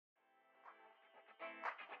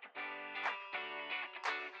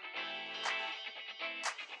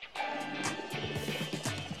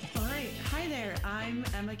Hi there, I'm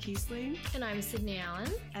Emma Kiesling. And I'm Sydney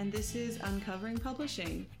Allen. And this is Uncovering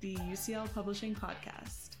Publishing, the UCL Publishing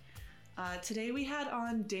Podcast. Today we had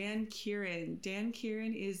on Dan Kieran. Dan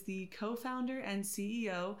Kieran is the co-founder and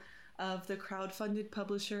CEO of the crowdfunded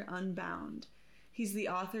publisher Unbound. He's the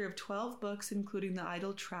author of 12 books, including The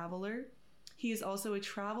Idle Traveler. He is also a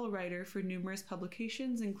travel writer for numerous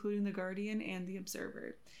publications, including The Guardian and The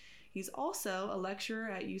Observer. He's also a lecturer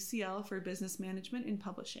at UCL for business management and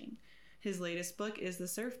publishing. His latest book is The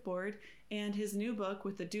Surfboard, and his new book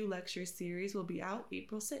with the Do Lecture series will be out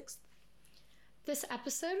April 6th. This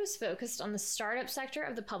episode was focused on the startup sector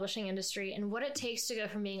of the publishing industry and what it takes to go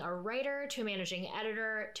from being a writer to a managing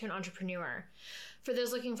editor to an entrepreneur. For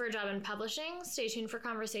those looking for a job in publishing, stay tuned for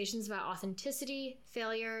conversations about authenticity,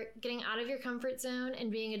 failure, getting out of your comfort zone,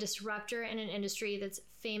 and being a disruptor in an industry that's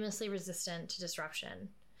famously resistant to disruption.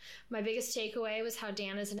 My biggest takeaway was how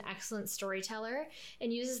Dan is an excellent storyteller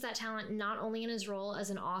and uses that talent not only in his role as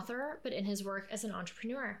an author, but in his work as an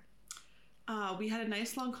entrepreneur. We had a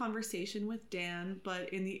nice long conversation with Dan, but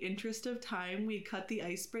in the interest of time, we cut the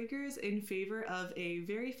icebreakers in favor of a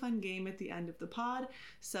very fun game at the end of the pod,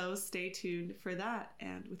 so stay tuned for that.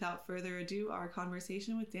 And without further ado, our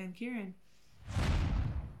conversation with Dan Kieran.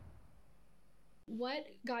 What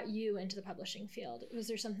got you into the publishing field? Was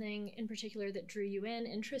there something in particular that drew you in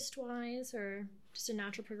interest-wise, or just a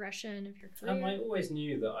natural progression of your career? I always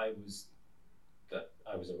knew that I was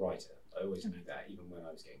a writer. I always knew that, even when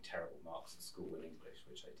I was getting terrible marks at school in English,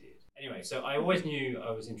 which I did. Anyway, so I always knew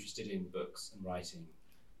I was interested in books and writing.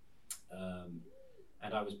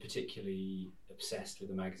 And I was particularly obsessed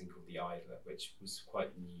with a magazine called The Idler, which was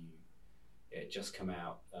quite new. It had just come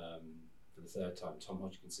out for the third time. Tom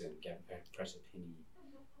Hodgkinson, Gavin Pressor-Pinney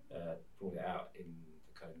brought it out in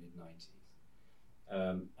the kind of mid-90s.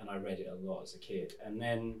 And I read it a lot as a kid. And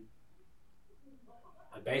then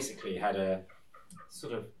I basically had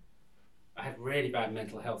I had really bad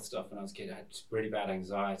mental health stuff when I was a kid. I had really bad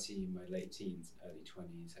anxiety in my late teens, early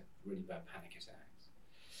 20s, had really bad panic attacks.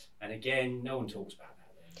 And again, no one talks about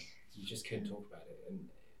that then. You just couldn't talk about it. And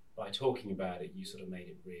by talking about it, you sort of made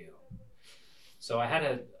it real. So I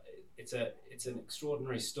had it's an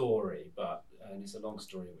extraordinary story, and it's a long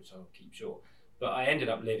story, which I'll keep short. But I ended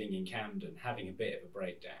up living in Camden, having a bit of a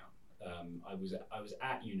breakdown. I was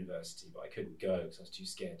at university, but I couldn't go because I was too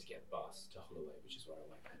scared to get the bus to Holloway, which is where I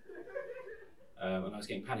went. And I was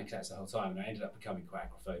getting panic attacks the whole time, and I ended up becoming quite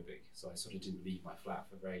agoraphobic, so I sort of didn't leave my flat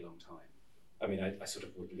for a very long time. I mean, I sort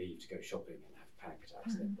of would leave to go shopping and have panic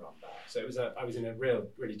attacks and then run back. So I was in a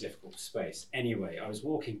really difficult space. Anyway, I was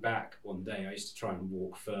walking back one day. I used to try and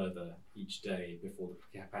walk further each day before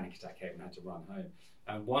the panic attack came and I had to run home.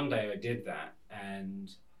 And one day I did that, and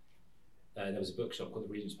there was a bookshop called the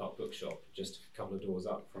Regent's Park Bookshop, just a couple of doors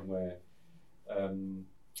up from where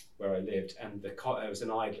I lived, and there was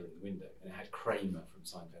an Idler in the window, and it had Kramer from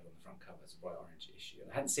Seinfeld on the front cover. It's a bright orange issue,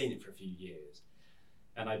 and I hadn't seen it for a few years.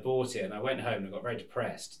 And I bought it, and I went home, and I got very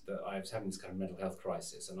depressed that I was having this kind of mental health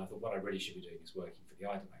crisis, and I thought what I really should be doing is working for the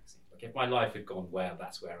Idler magazine. Like, if my life had gone well,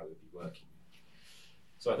 that's where I would be working.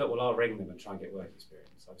 So I thought, well, I'll ring them and try and get work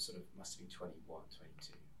experience. I was must have been 21,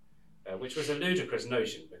 22. Which was a ludicrous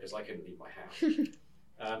notion because I couldn't leave my house.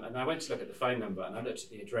 And I went to look at the phone number, and I looked at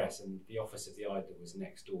the address, and the office of the Idler was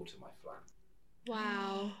next door to my flat.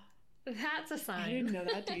 Wow. That's a sign. I didn't know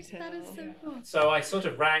that detail. That is so cool. So I sort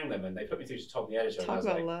of rang them, and they put me through to Tom, the editor. Talk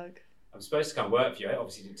about luck. I'm supposed to come work for you. I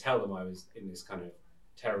obviously didn't tell them I was in this kind of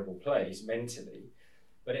terrible place mentally,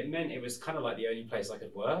 but it meant it was kind of like the only place I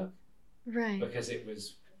could work. Right. Because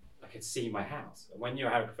I could see my house. And when you're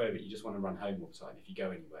agoraphobic, you just want to run home all the time. If you go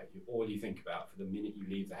anywhere, all you think about for the minute you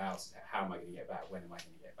leave the house is how am I going to get back? When am I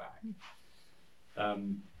going to get back?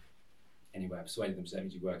 Anyway, I persuaded them to let me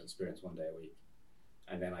do work experience one day a week.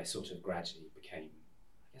 And then I sort of gradually became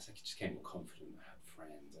more confident. I had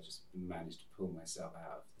friends. I just managed to pull myself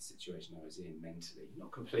out of the situation I was in mentally.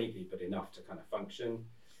 Not completely, but enough to kind of function.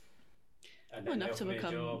 And enough to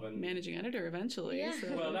become managing editor eventually. Yeah.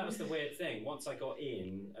 So. Well, that was the weird thing. Once I got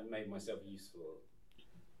in and made myself useful,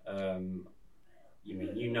 when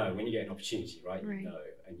you get an opportunity, right? You know,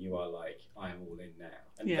 and you are like, I am all in now.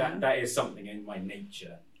 And that is something in my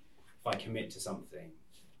nature. If I commit to something,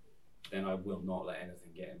 then I will not let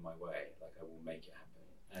anything get in my way. Like, I will make it happen.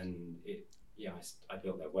 And I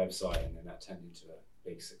built their website, and then that turned into a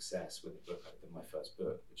big success with my first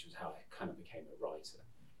book, which was how I kind of became a writer.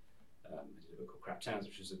 I did a book called Crap Towns,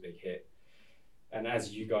 which was a big hit. And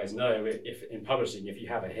as you guys know, if in publishing, if you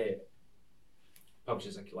have a hit,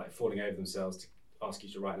 publishers are like falling over themselves to ask you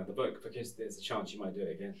to write another book because there's a chance you might do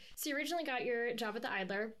it again. So you originally got your job at the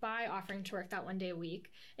Idler by offering to work that 1 day a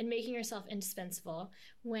week and making yourself indispensable,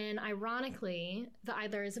 when ironically the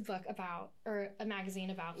Idler is a book about, or a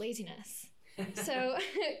magazine about, laziness. So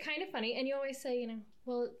kind of funny. And you always say,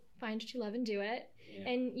 well, find what you love and do it. Yeah.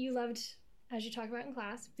 And you loved, as you talk about in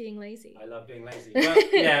class, being lazy. I love being lazy. Well,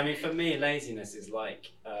 yeah, I mean, for me, laziness is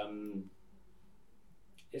like,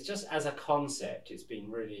 it's just as a concept, it's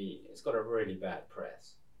got a really bad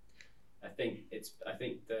press. I think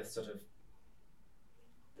the sort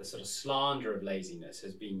of slander of laziness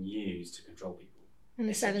has been used to control people. And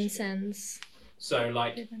the seven sins. So,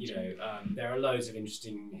 like, there are loads of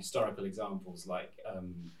interesting historical examples, like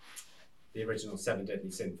the original 7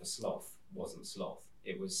 deadly sin for sloth wasn't sloth.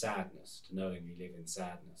 It was sadness, to knowingly live in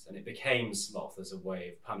sadness. And it became sloth as a way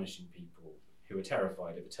of punishing people who were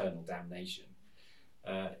terrified of eternal damnation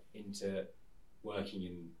into working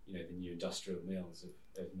in, the new industrial mills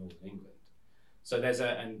of northern England. So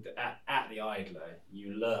at the Idler,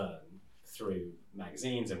 you learn through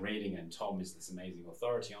magazines and reading, and Tom is this amazing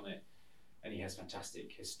authority on it. And he has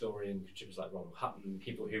fantastic historian contributors like Ronald Hutton,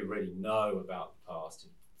 people who really know about the past, who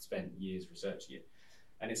spent years researching it.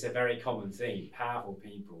 And it's a very common theme. Powerful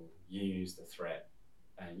people use the threat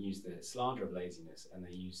and use the slander of laziness, and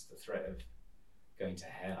they use the threat of going to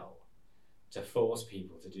hell to force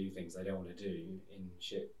people to do things they don't want to do in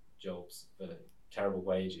shit jobs for terrible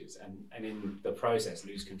wages, and in the process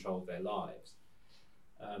lose control of their lives.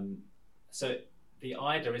 So the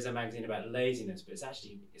Idler is a magazine about laziness, but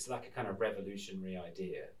it's like a kind of revolutionary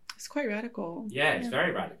idea. It's quite radical. Yeah, it's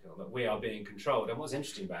very radical, that we are being controlled. And what's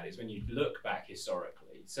interesting about it is when you look back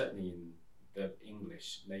historically, certainly in the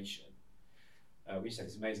English nation, we used to have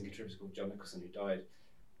this amazing contributor called John Nicholson, who died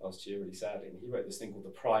last year really sadly, and he wrote this thing called The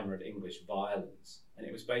Primer of English Violence, and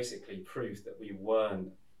it was basically proof that the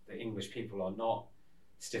English people are not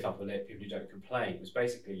stiff upper lip, people who don't complain. It was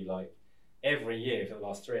basically like every year for the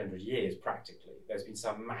last 300 years, practically, there's been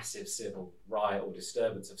some massive civil riot or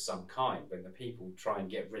disturbance of some kind when the people try and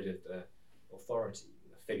get rid of the authority,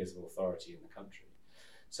 the figures of authority in the country.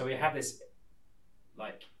 So we have this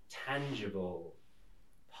like tangible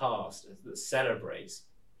past that celebrates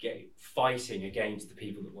fighting against the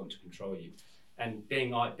people that want to control you. And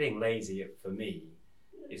being lazy, for me,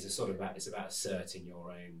 is it's about asserting your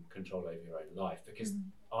own control over your own life, because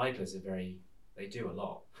idlers they do a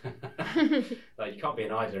lot. Like, you can't be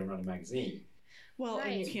an idler and run a magazine. Well, right.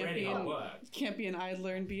 And you can't be an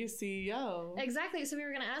idler and be a CEO. Exactly. So we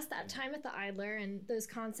were going to ask that time at the Idler and those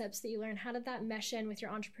concepts that you learned, how did that mesh in with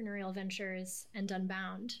your entrepreneurial ventures and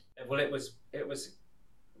Unbound? Well, it was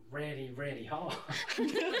really, really hard.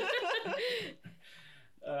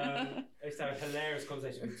 I used to have a hilarious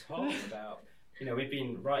conversation with Tom about,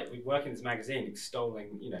 we work in this magazine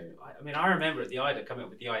extolling, I remember at the Idler coming up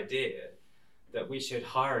with the idea that we should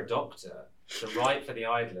hire a doctor to write for the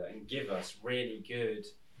Idler and give us really good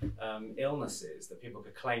illnesses that people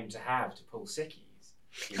could claim to have to pull sickies.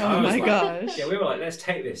 Oh my gosh. Yeah, we were like, let's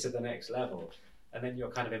take this to the next level. And then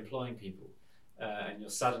you're kind of employing people and you're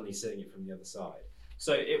suddenly seeing it from the other side.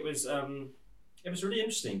 So it was really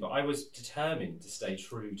interesting, but I was determined to stay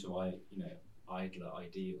true to my, Idler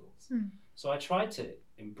ideals. So I tried to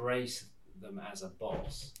embrace them as a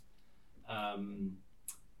boss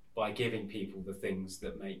by giving people the things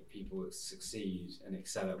that make people succeed and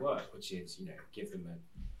excel at work, which is, give them an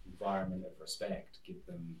environment of respect, give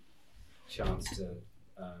them a chance to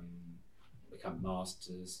become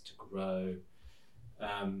masters, to grow,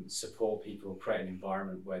 support people, create an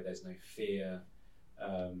environment where there's no fear.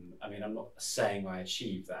 I'm not saying I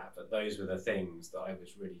achieved that, but those were the things that I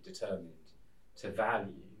was really determined to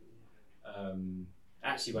value.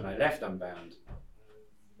 Actually, when I left Unbound,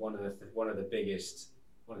 one of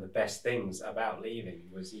the best things about leaving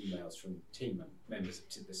was emails from team members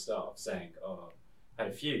to the staff saying, I had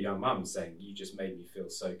a few young mums saying, you just made me feel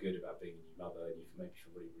so good about being a new mother, and you made me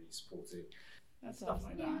feel really, really supportive. That's stuff awesome.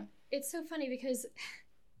 like that. It's so funny because,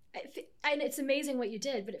 and it's amazing what you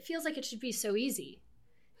did, but it feels like it should be so easy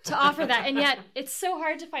to offer that. And yet it's so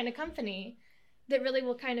hard to find a company that really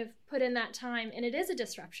will kind of put in that time. And it is a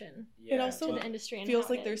disruption it also to the industry. And feels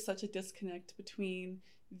like there's such a disconnect between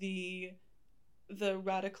the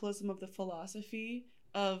radicalism of the philosophy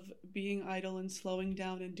of being idle and slowing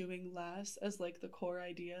down and doing less as like the core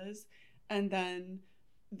ideas, and then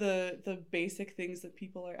the basic things that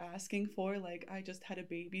people are asking for, like, I just had a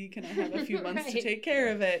baby, can I have a few months to take care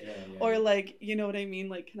of it? Yeah. Or like, you know what I mean,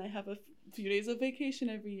 like, can I have a few days of vacation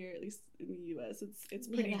every year? At least in the US it's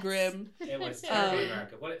pretty grim. It was terrible in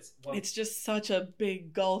America. It's just such a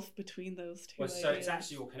big gulf between those two ideas. So it's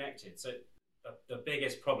actually all connected. So the the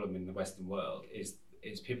biggest problem in the Western world is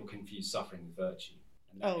people confuse suffering with virtue.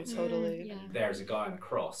 And that is, totally. Yeah. there's a guy on a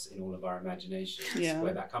cross in all of our imaginations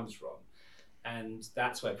where that comes from. And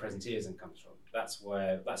that's where presenteeism comes from. That's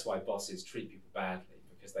why bosses treat people badly,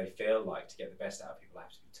 because they feel like to get the best out of people, they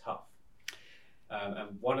have to be tough.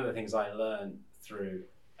 And one of the things I learned through,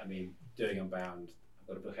 doing Unbound, I've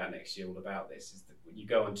got a book out next year all about this, is that you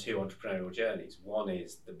go on 2 entrepreneurial journeys. One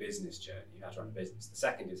is the business journey, how to run a business. The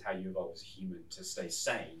second is how you evolve as a human to stay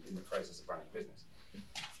sane in the process of running a business.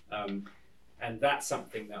 And that's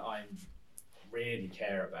something that I really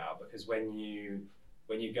care about, because when you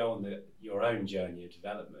go on your own journey of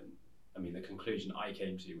development, the conclusion I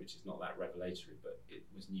came to, which is not that revelatory, but it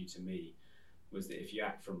was new to me, was that if you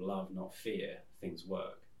act from love, not fear, things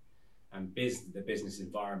work. And the business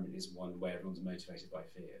environment is one where everyone's motivated by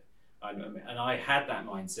fear. And I had that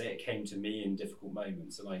mindset. It came to me in difficult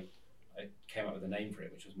moments, and I came up with a name for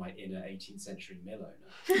it, which was my inner 18th century mill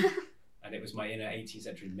owner. And it was my inner 18th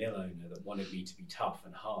century mill owner that wanted me to be tough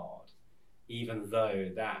and hard, even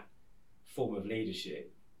though that form of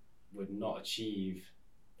leadership would not achieve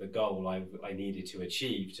the goal I needed to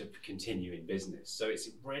achieve to continue in business. So it's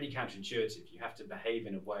really counterintuitive. You have to behave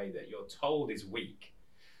in a way that you're told is weak,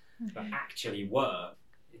 but actually work.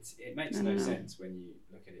 It makes no sense when you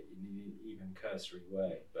look at it in an even cursory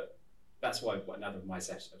way. But that's why another of my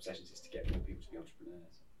obsessions is to get more people to be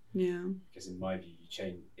entrepreneurs. Yeah. Because in my view,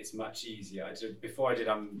 it's much easier. Before I did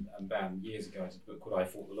Unbound years ago, I did a book called I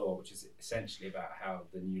Fought the Law, which is essentially about how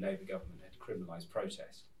the new Labour government had criminalised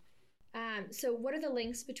protest. So what are the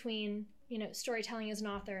links between, storytelling as an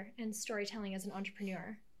author and storytelling as an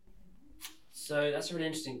entrepreneur? So that's really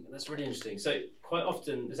interesting. So quite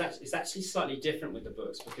often, it's actually slightly different with the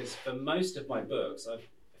books, because for most of my books, I've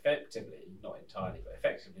effectively, not entirely, but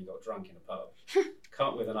effectively got drunk in a pub, come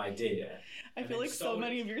up with an idea. I feel like so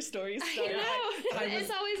many of your stories start. It's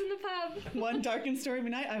always in the pub. One dark and stormy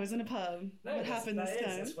night, I was in a pub. What happened this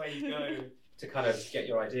time? That's where you go to kind of get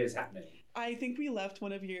your ideas happening. I think we left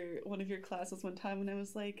one of your classes one time, and I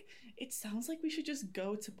was like, it sounds like we should just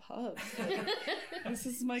go to pubs. This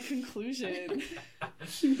is my conclusion.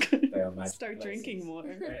 They are magic Start places. drinking more.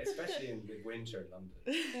 Yeah, especially in the winter in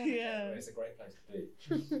London. Yeah. It's a great place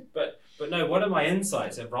to be. But no, one of my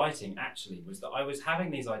insights of writing actually was that I was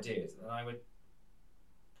having these ideas, and I would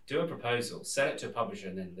do a proposal, sell it to a publisher,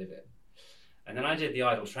 and then live it. And then I did The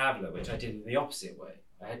Idle Traveller, which I did in the opposite way.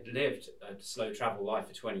 I had lived a slow travel life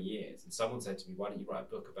for 20 years, and someone said to me, why don't you write a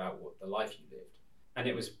book about the life you lived? And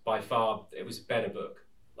it was a better book.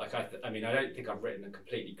 Like, I don't think I've written a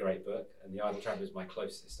completely great book, and The Idle Traveller is my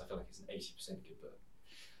closest. I feel like it's an 80% good book.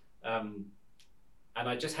 And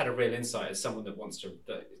I just had a real insight as someone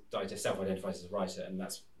that self-identifies as a writer, and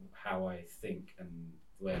that's how I think and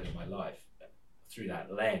the way I live my life through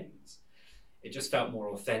that lens. It just felt more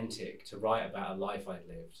authentic to write about a life I'd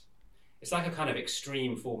lived. It's like a kind of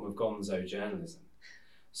extreme form of gonzo journalism.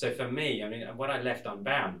 So for me, when I left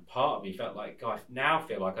Unbound, part of me felt like, God, I now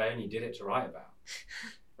feel like I only did it to write about.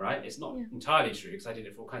 Right? It's not entirely true, because I did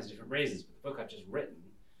it for all kinds of different reasons. But the book I've just written,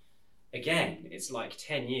 again, it's like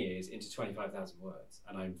 10 years into 25,000 words.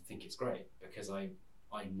 And I think it's great, because I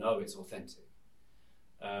know it's authentic.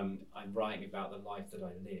 I'm writing about the life that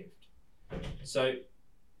I lived. So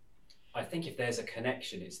I think if there's a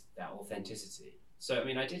connection, it's that authenticity. So,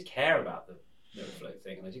 I did care about the middle float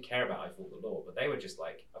thing, and I did care about I Fought the Law, but they were just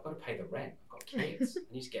like, I've got to pay the rent, I've got kids,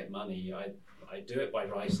 I need to get money, I do it by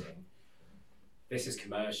writing, this is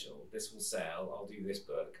commercial, this will sell, I'll do this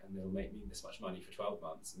book, and it'll make me this much money for 12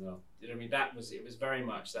 months, and it was very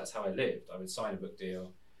much, that's how I lived. I would sign a book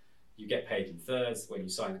deal, you get paid in thirds when you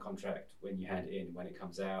sign the contract, when you hand it in, when it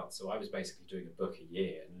comes out, so I was basically doing a book a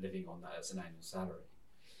year and living on that as an annual salary.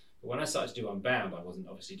 But when I started to do Unbound, I wasn't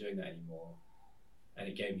obviously doing that anymore. And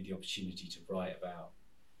it gave me the opportunity to write about.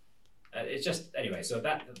 It's just anyway. So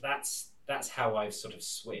that's how I've sort of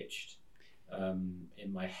switched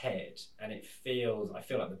in my head, and I feel like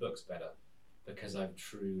the book's better because I've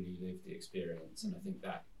truly lived the experience, and I think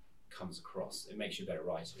that comes across. It makes you a better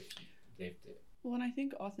writer if you lived it. Well, and I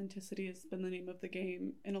think authenticity has been the name of the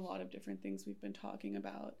game in a lot of different things we've been talking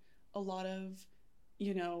about. A lot of,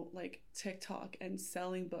 like TikTok and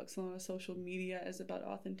selling books, a lot of social media is about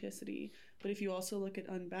authenticity. But if you also look at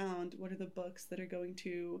Unbound, what are the books that are going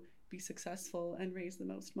to be successful and raise the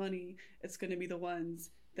most money? It's going to be the ones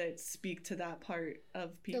that speak to that part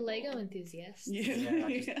of people. The Lego enthusiasts. Yeah.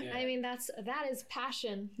 That is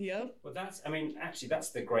passion. Yep. Well, that's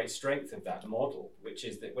the great strength of that model, which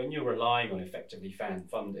is that when you're relying on effectively fan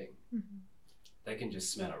funding, they can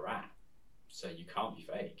just smell a rat. So you can't be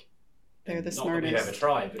fake. They're the Not smartest. that we've ever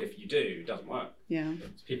tried, but if you do, it doesn't work. Yeah.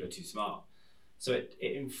 People are too smart. So it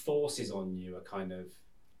enforces on you a kind of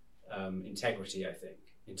integrity, I think,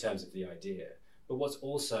 in terms of the idea. But what's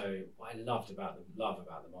also what I love about the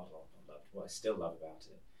model, what I still love about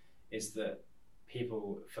it, is that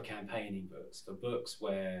people, for campaigning books, for books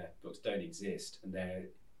where books don't exist, and they're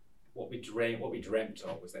what we dreamt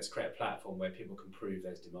of was let's create a platform where people can prove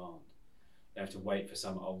there's demand. They have to wait for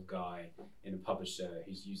some old guy in a publisher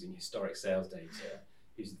who's using historic sales data.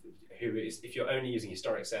 If you're only using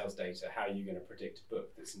historic sales data, how are you going to predict a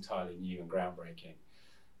book that's entirely new and groundbreaking?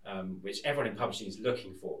 Which everyone in publishing is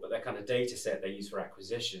looking for, but that kind of data set they use for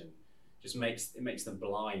acquisition just makes them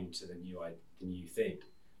blind to the new thing.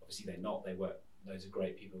 Obviously they're not. They work. Loads of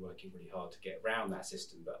great people working really hard to get around that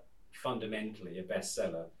system, but fundamentally a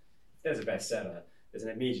bestseller. If there's a bestseller, there's an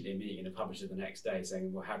immediately meeting a publisher the next day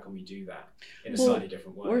saying, well, how can we do that in a slightly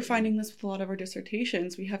different way? We're finding this with a lot of our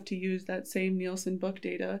dissertations. We have to use that same Nielsen book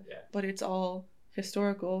data, but it's all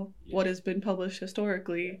historical. Yeah. What has been published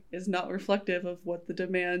historically is not reflective of what the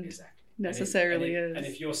demand necessarily is. And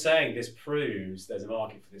if you're saying this proves there's a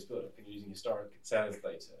market for this book and you're using historic sales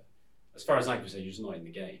data, as far as I'm concerned, you're just not in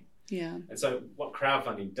the game. Yeah. And so what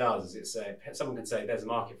crowdfunding does is someone can say there's a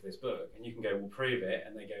market for this book, and you can go, we'll prove it,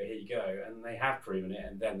 and they go, here you go, and they have proven it,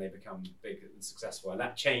 and then they become big and successful, and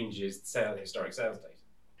that changes historic sales data.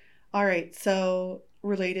 All right, so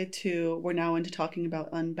related to, we're now into talking about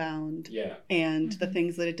Unbound and the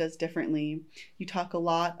things that it does differently. You talk a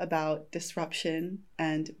lot about disruption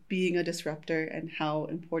and being a disruptor and how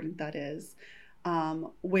important that is.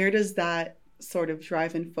 Where does that sort of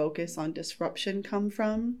drive and focus on disruption come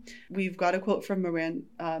from? We've got a quote from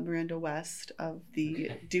Miranda West of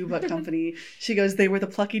the Do Book Company. She goes, "They were the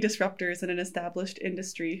plucky disruptors in an established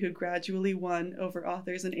industry who gradually won over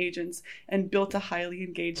authors and agents and built a highly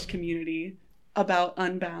engaged community." About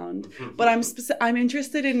Unbound. But I'm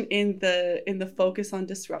interested in the focus on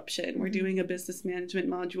disruption. We're doing a business management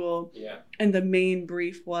module, and the main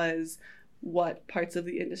brief was what parts of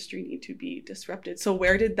the industry need to be disrupted. So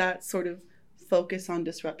where did that sort of focus on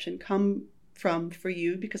disruption come from for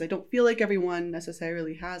you? Because I don't feel like everyone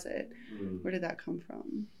necessarily has it. Where did that come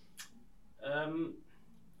from?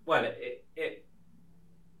 Well, it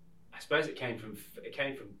I suppose it came from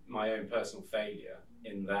my own personal failure,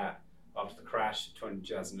 in that after the crash of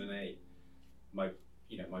 2008, my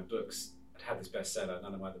books had this bestseller.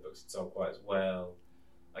 None of my other books had sold quite as well.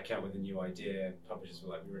 I came up with a new idea. Publishers were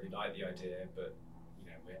like, we really like the idea, but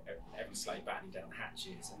everyone's slightly battening down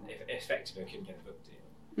hatches, and effectively I couldn't get a book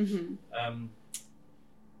deal.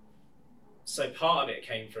 So part of it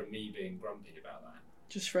came from me being grumpy about that.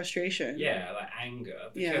 Just frustration. Yeah, like anger,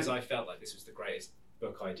 because I felt like this was the greatest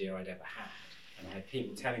book idea I'd ever had, and I had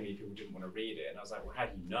people telling me people didn't want to read it, and I was like, well, how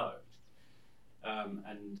do you know?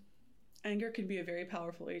 And anger can be a very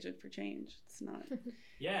powerful agent for change. It's not.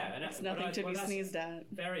 And it's nothing to be sneezed at.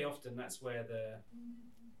 Very often, that's where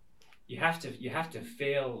you have to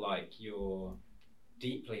feel like you're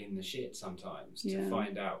deeply in the shit sometimes to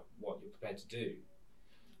find out what you're prepared to do,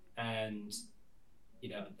 and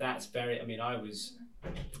that's very. I mean, I was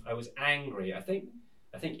angry. I think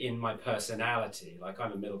in my personality, like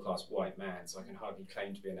I'm a middle-class white man, so I can hardly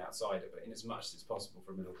claim to be an outsider, but in as much as it's possible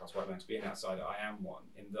for a middle-class white man to be an outsider, I am one,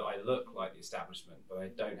 in that I look like the establishment, but I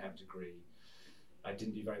don't have a degree. I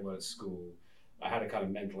didn't do very well at school. I had a kind of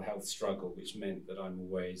mental health struggle, which meant that I'm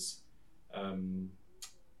always, and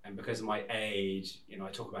because of my age, I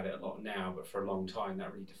talk about it a lot now, but for a long time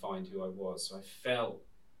that really defined who I was. So I felt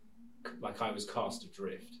like I was cast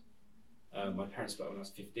adrift. My parents split when I was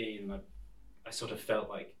 15, and I sort of felt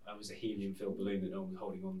like I was a helium-filled balloon that no one was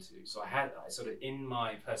holding on to. So I sort of, in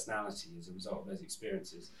my personality, as a result of those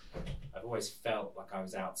experiences, I've always felt like I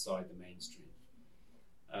was outside the mainstream.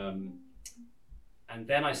 And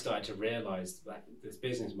then I started to realise that this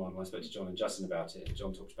business model, I spoke to John and Justin about it, and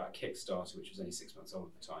John talked about Kickstarter, which was only 6 months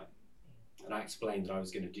old at the time. And I explained that I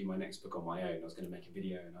was going to do my next book on my own. I was going to make a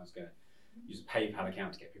video, and I was going to use a PayPal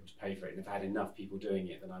account to get people to pay for it. And if I had enough people doing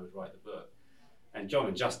it, then I would write the book. And John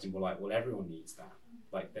and Justin were like, well, everyone needs that.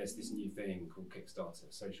 Like, there's this new thing called Kickstarter.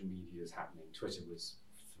 Social media is happening. Twitter was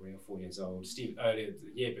 3 or 4 years old. Earlier,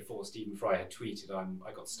 the year before, Stephen Fry had tweeted,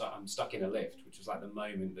 I'm stuck in a lift, which was like the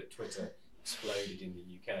moment that Twitter exploded in the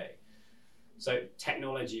UK. So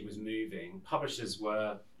technology was moving. Publishers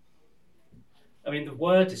were... I mean, the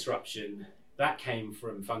word disruption, that came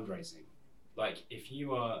from fundraising. Like, if you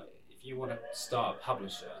want to start a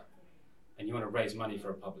publisher, and you want to raise money for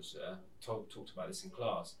a publisher, talked about this in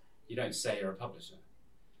class, you don't say you're a publisher.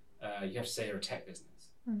 You have to say you're a tech business.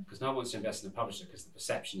 Because no one wants to invest in a publisher because the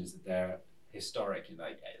perception is that they're historic,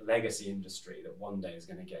 like a legacy industry that one day is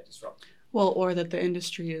going to get disrupted. Well, or that the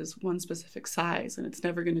industry is one specific size and it's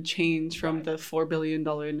never going to change from the $4 billion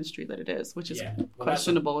industry that it is, which is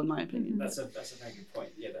questionable in my opinion. That's a very good point.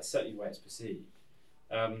 Yeah, that's certainly the way it's perceived.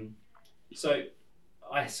 So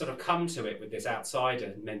I sort of come to it with this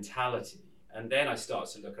outsider mentality, and then I start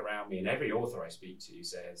to look around me, and every author I speak to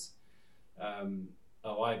says, there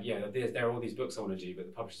are all these books I want to do, but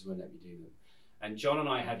the publishers won't let me do them. And John and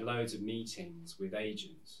I had loads of meetings with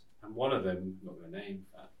agents, and one of them, I'm not going to name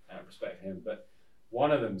out of respect for him, but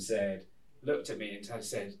one of them looked at me and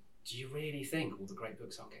said, do you really think all the great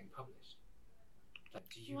books aren't getting published? Like,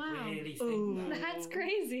 do you really think that? That's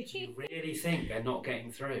crazy. Do you really think they're not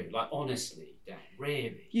getting through? Like, honestly, Dan,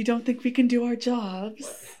 really? You don't think we can do our jobs?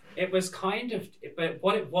 Well, it was kind of, but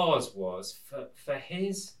what it was for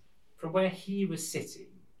his, from where he was sitting,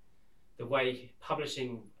 the way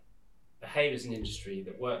publishing behaved as an industry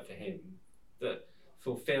that worked for him, that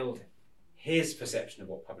fulfilled his perception of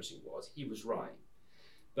what publishing was, he was right.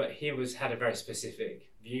 But he had a very specific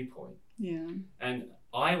viewpoint. Yeah. And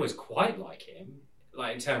I was quite like him,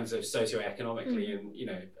 like in terms of socioeconomically and, you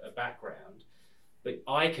know, a background, but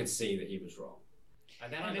I could see that he was wrong.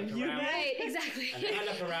 And then I look around, right, exactly. And then I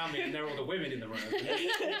look around me, and there are all the women in the room, and there's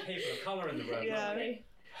people of colour in the room. Yeah. Like,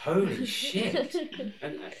 holy shit!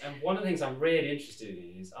 And one of the things I'm really interested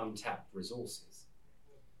in is untapped resources,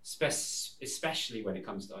 especially when it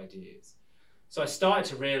comes to ideas. So I started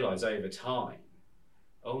to realise over time,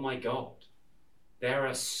 oh my God, there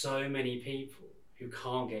are so many people who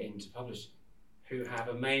can't get into publishing, who have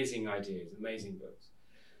amazing ideas, amazing books.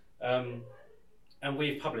 And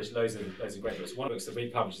we've published loads of great books. One of the books that we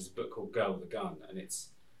published is a book called Girl with a Gun, and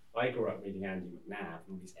I grew up reading Andy McNabb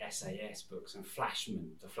and all these SAS books and the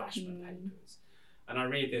Flashman papers. And I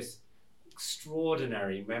read this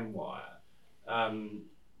extraordinary memoir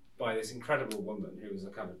by this incredible woman who was a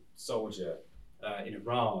kind of soldier in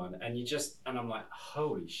Iran, and I'm like,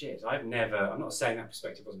 holy shit, I'm not saying that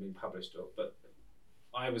perspective wasn't being published, but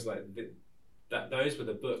I was like, those were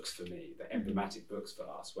the books for me, the emblematic books for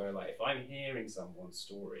us, where like, if I'm hearing someone's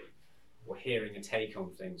story or hearing a take on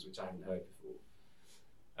things which I haven't heard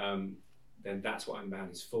before, then that's what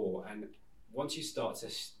Unbound is for. And once you start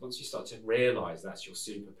to realise that's your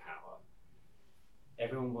superpower,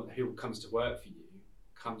 everyone who comes to work for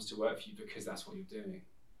you because that's what you're doing.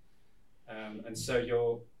 And so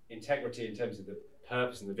your integrity in terms of the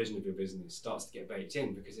purpose and the vision of your business starts to get baked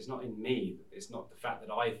in, because it's not in me, it's not the fact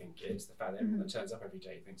that I think it's the fact that everyone that turns up every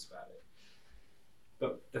day thinks about it.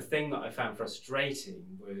 But the thing that I found frustrating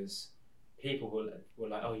was people were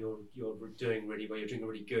like, oh, you're doing really well, you're doing a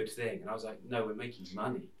really good thing. And I was like, no, we're making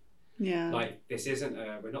money. Yeah. Like, this isn't,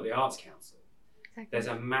 we're not the Arts Council. Exactly. There's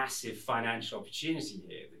a massive financial opportunity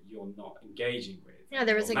here that you're not engaging with. Yeah,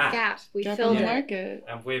 there was a gap. We filled it. Market.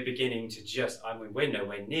 And we're beginning to we're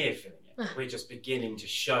nowhere near filling it. We're just beginning to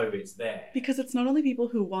show it's there. Because it's not only people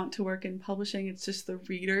who want to work in publishing, it's just the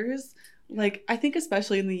readers. Like, I think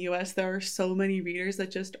especially in the US, there are so many readers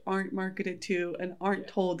that just aren't marketed to and aren't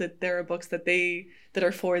told that there are books that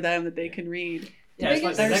are for them that they can read. Yeah, it's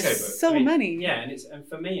like the Lego book. So many. Yeah, and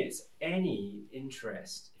for me, it's any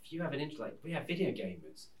interest. If you have an interest, like, we have video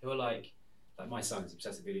gamers who are like my son's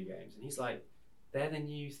obsessed with video games, and he's like, they're the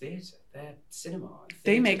new theatre. They're cinema.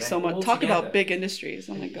 They make so much. Talk about big industries.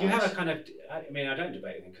 Oh my gosh. You have a kind of, I mean, I don't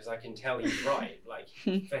debate with him because I can tell he's right. Like,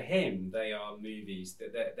 for him, they are movies,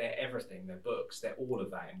 they're everything. They're books. They're all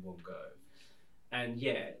of that in one go. And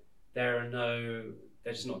yet, they're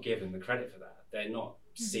just not given the credit for that. They're not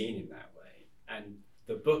seen in that way. And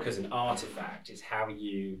the book as an artifact is how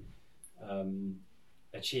you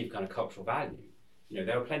achieve kind of cultural value. You know,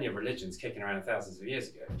 there were plenty of religions kicking around thousands of years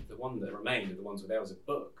ago. The one that remained are the ones where there was a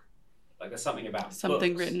book. Like, there's something about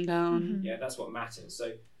something books. Written down. Yeah, that's what matters.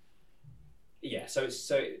 So, yeah, so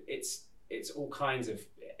it's all kinds of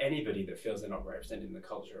anybody that feels they're not represented in the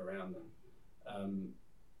culture around them.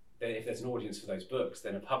 If there's an audience for those books,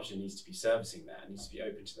 then a publisher needs to be servicing that, needs to be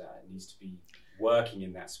open to that, needs to be working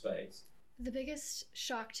in that space. The biggest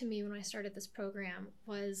shock to me when I started this program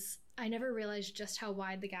was I never realized just how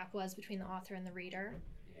wide the gap was between the author and the reader,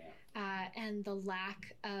 and the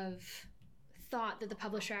lack of thought that the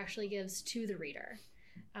publisher actually gives to the reader.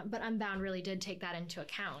 But Unbound really did take that into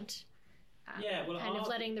account, kind of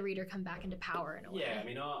letting the reader come back into power in a way. Yeah, I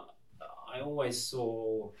mean, I always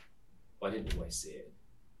saw, well, I didn't always see it,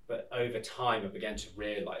 but over time I began to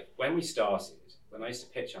realise, when we started, when I used to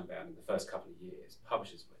pitch Unbound in the first couple of years,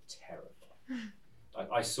 publishers were terrified. Like,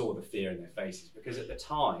 I saw the fear in their faces, because at the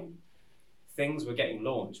time, things were getting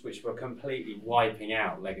launched which were completely wiping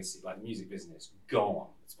out legacy, like music business, gone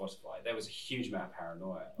with Spotify. There was a huge amount of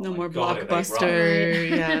paranoia. No more God, are they right? Blockbuster.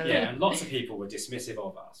 Yeah. Yeah, and lots of people were dismissive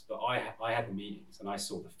of us, but I had the meetings and I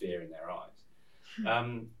saw the fear in their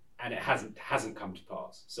eyes. And it hasn't come to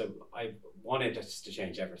pass. So I wanted us to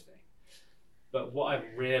change everything. But what I've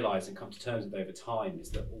realised and come to terms with over time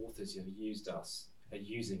is that authors are using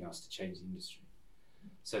us to change the industry.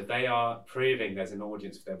 So they are proving there's an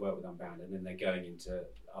audience for their work with Unbound, and then they're going into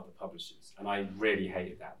other publishers. And I really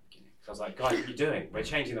hated that at the beginning. Because I was like, guys, what are you doing? We're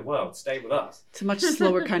changing the world. Stay with us. It's a much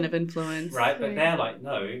slower kind of influence. Right? But they're like,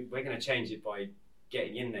 no, we're going to change it by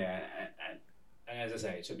getting in there. And as I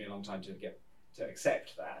say, it took me a long time to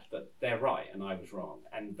accept that. But they're right, and I was wrong.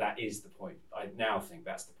 And that is the point. I now think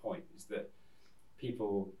that's the point, is that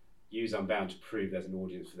people use Unbound to prove there's an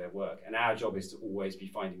audience for their work. And our job is to always be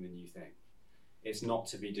finding the new thing. It's not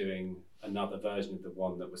to be doing another version of the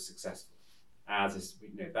one that was successful.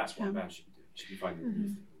 That's what Unbound should be doing. It should be finding the new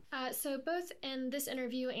thing. So both in this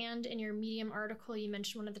interview and in your Medium article, you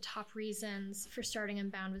mentioned one of the top reasons for starting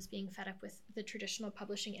Unbound was being fed up with the traditional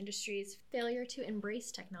publishing industry's failure to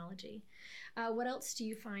embrace technology. What else do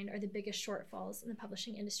you find are the biggest shortfalls in the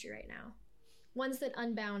publishing industry right now? Ones that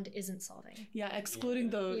Unbound isn't solving. Yeah, excluding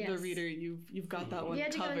the reader, you've got that one covered. You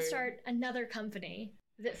had to go and start another company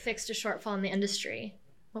that fixed a shortfall in the industry.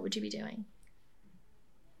 What would you be doing?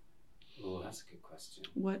 Oh, that's a good question.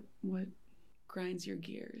 What grinds your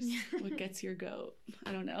gears? What gets your goat?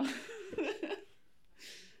 I don't know.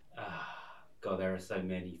 God, there are so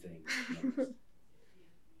many things.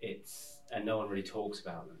 And no one really talks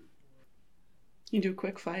about them. You do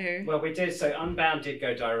quick fire. Well, we did. So Unbound did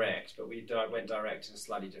go direct, but we went direct in a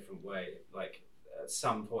slightly different way. Like at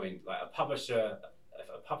some point, like if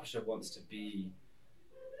a publisher wants to be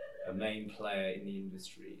a main player in the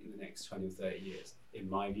industry in the next 20 or 30 years, in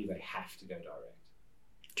my view, they have to go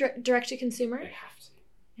direct. Direct to consumer? They have to.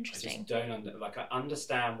 Interesting. I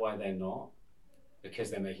understand why they're not,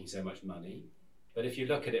 because they're making so much money. But if you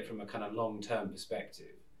look at it from a kind of long-term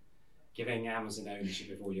perspective, giving Amazon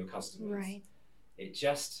ownership of all your customers, right. It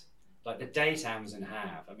just, like the data Amazon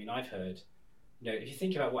have, I mean, I've heard, if you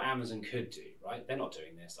think about what Amazon could do, right? They're not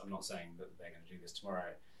doing this. I'm not saying that they're going to do this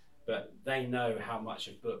tomorrow, but they know how much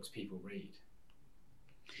of books people read,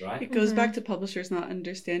 right? It goes back to publishers not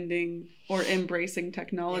understanding or embracing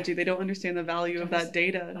technology. Yeah. They don't understand the value of that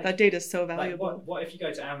data. That data is so valuable. Like what if you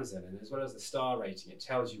go to Amazon and as well as the star rating, it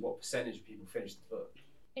tells you what percentage of people finish the book?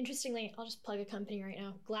 Interestingly, I'll just plug a company right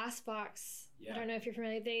now, Glassbox. Yeah. I don't know if you're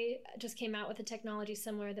familiar. They just came out with a technology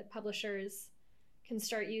similar that publishers can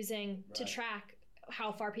start using to track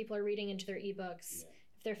how far people are reading into their ebooks,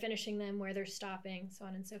 if they're finishing them, where they're stopping, so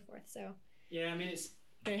on and so forth. So yeah, I mean,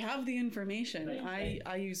 they have the information.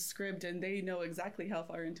 I use Scribd, and they know exactly how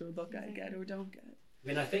far into a book I get or don't get. I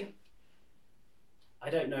mean, I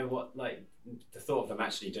don't know what, like, the thought of them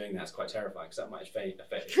actually doing that is quite terrifying, because that might affect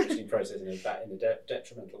the finishing process in a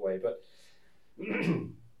detrimental way, but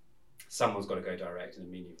someone's got to go direct in a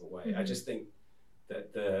meaningful way. Mm-hmm. I just think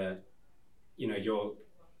that your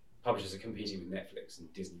publishers are competing with Netflix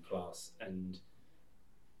and Disney Plus, and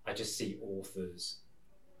I just see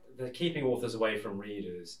they're keeping authors away from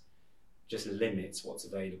readers just limits what's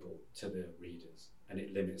available to the readers, and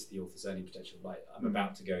it limits the author's earning potential. Like, I'm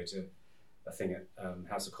about to go to a thing at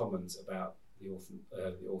House of Commons about the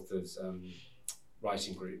author's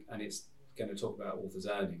writing group, and it's going to talk about authors'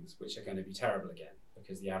 earnings, which are going to be terrible again,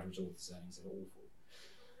 because the average author's earnings are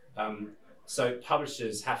awful. So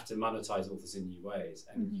publishers have to monetize authors in new ways,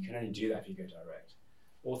 and you can only do that if you go direct.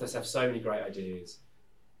 Authors have so many great ideas.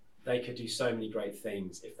 They could do so many great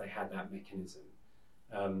things if they had that mechanism.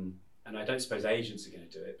 And I don't suppose agents are going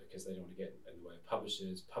to do it, because they don't want to get in the way of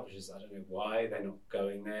publishers. Publishers, I don't know why they're not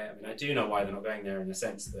going there. I mean, I do know why they're not going there, in the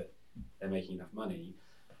sense that they're making enough money.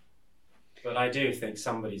 But I do think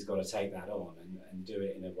somebody's got to take that on and do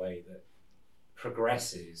it in a way that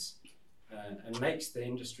progresses and makes the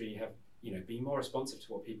industry have, be more responsive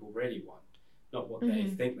to what people really want, not what they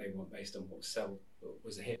think they want based on what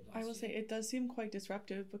was a hit last year. I will say it does seem quite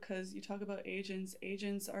disruptive, because you talk about agents.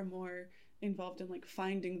 Agents are more involved in like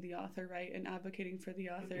finding the author, right, and advocating for the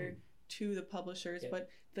author to the publishers. But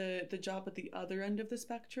the job at the other end of the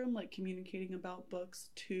spectrum, like communicating about books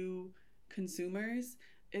to consumers,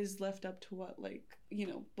 is left up to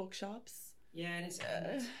bookshops. Yeah, and it's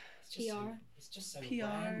just PR. It's just so PR.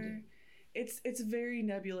 random. It's very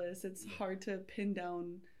nebulous. It's hard to pin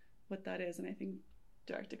down what that is, and I think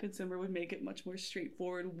direct to consumer would make it much more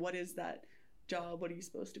straightforward. What is that job? What are you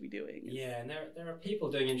supposed to be doing? Yeah, and there are people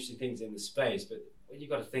doing interesting things in the space, but what you've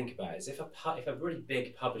got to think about is if a really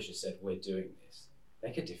big publisher said, we're doing this,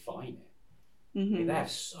 they could define it. I mean, they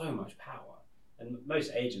have so much power. And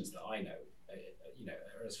most agents that I know,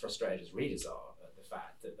 are as frustrated as readers are at the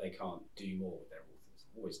fact that they can't do more with their authors,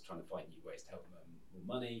 always trying to find new ways to help them earn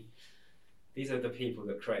more money. These are the people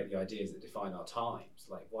that create the ideas that define our times.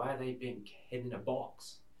 Like, why are they being hidden in a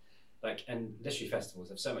box? Like, and literary festivals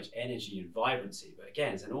have so much energy and vibrancy, but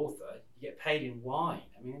again, as an author, you get paid in wine.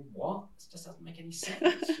 I mean, what? It just doesn't make any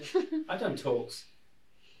sense. I've done talks.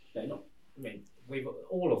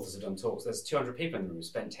 All authors have done talks. There's 200 people in the room who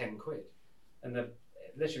spent 10 quid, and the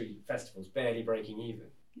literary festival's barely breaking even.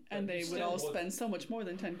 And they would all spend so much more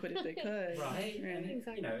than 10 quid if they could. Right? And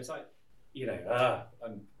Exactly. it's like,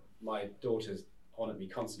 my daughter's honoured me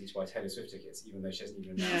constantly to buy Taylor Swift tickets, even though she hasn't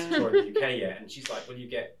even announced a tour in the UK yet. And she's like, will you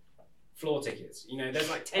get floor tickets? There's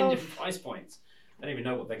like 10 different price points. I don't even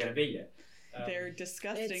know what they're going to be yet. They're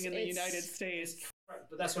disgusting in the United States.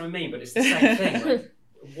 But that's what I mean. But it's the same thing. Like,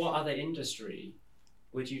 what other industry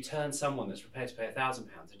would you turn someone that's prepared to pay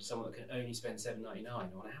 £1,000 into someone that can only spend $7.99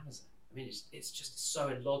 on Amazon? I mean, it's just so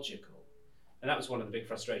illogical. And that was one of the big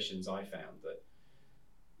frustrations I found, that,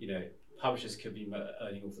 publishers could be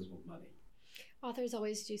earning authors more money. Authors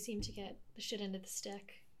always do seem to get the shit end of the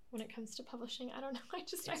stick when it comes to publishing. I don't know. I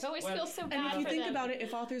always feel so bad. And if you think them. about it,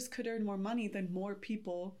 if authors could earn more money, then more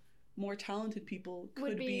people, more talented people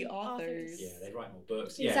could be authors. Yeah, they'd write more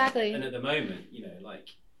books. Exactly. Yeah. And at the moment,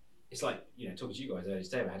 it's like, talking to you guys earlier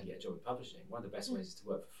today about how to get a job in publishing. One of the best ways is to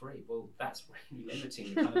work for free. Well, that's really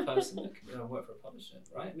limiting the kind of person that can go and work for a publisher,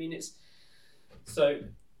 right? I mean, I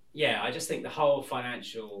just think the whole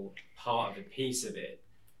financial part of a piece of it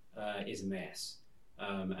is a mess.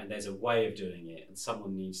 And there's a way of doing it, and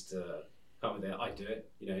someone needs to come with it. I do it.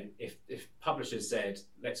 If publishers said,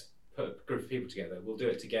 let's put a group of people together, we'll do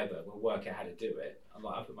it together, we'll work out how to do it. I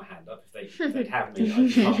put my hand up. If they'd have me, I'd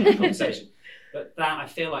be part of the conversation. But I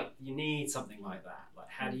feel like you need something like that. Like,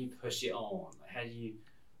 how do you push it on? Like, how do you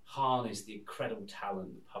harness the incredible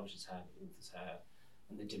talent that publishers have, authors have,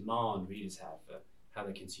 and the demand readers have for how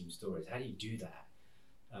they consume stories? How do you do that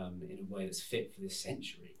in a way that's fit for this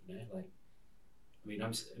century?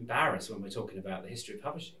 I'm embarrassed when we're talking about the history of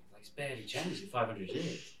publishing. Like, it's barely changed in 500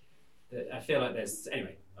 years. I feel like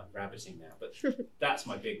anyway, I'm rabbiting now, but that's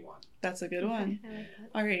my big one. That's a good one. I like that.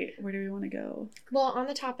 All right, where do we want to go? Well, on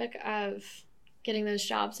the topic of getting those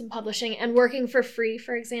jobs in publishing and working for free,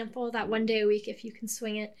 for example, that one day a week if you can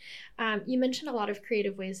swing it, you mentioned a lot of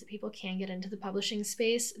creative ways that people can get into the publishing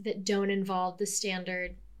space that don't involve the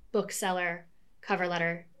standard bookseller, cover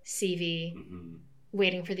letter, CV,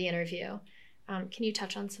 waiting for the interview. Can you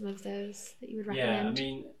touch on some of those that you would recommend? Yeah, I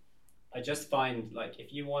mean, I just find, like,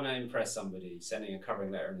 if you want to impress somebody, sending a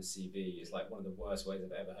covering letter and a CV is like one of the worst ways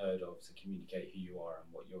I've ever heard of to communicate who you are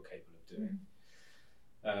and what you're capable of doing.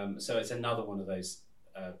 So it's another one of those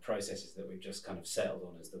processes that we've just kind of settled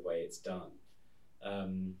on as the way it's done.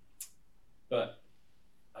 But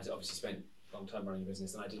I obviously spent a long time running a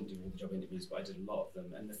business, and I didn't do all the job interviews, but I did a lot of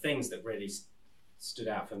them. And the things that really stood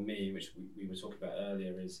out for me, which we were talking about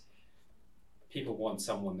earlier, is people want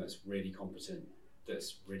someone that's really competent,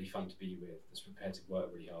 that's really fun to be with, that's prepared to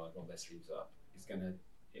work really hard, roll their sleeves up. Is going to,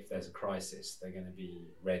 if there's a crisis, they're going to be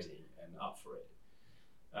ready and up for it.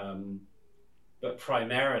 But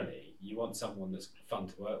primarily, you want someone that's fun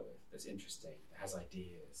to work with, that's interesting, that has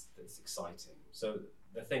ideas, that's exciting. So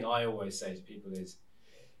the thing I always say to people is,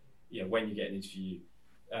 when you get an interview,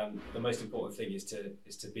 the most important thing is to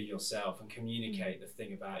be yourself and communicate the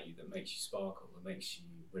thing about you that makes you sparkle, that makes you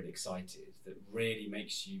really excited, that really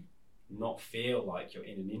makes you not feel like you're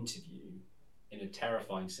in an interview in a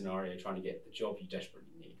terrifying scenario trying to get the job you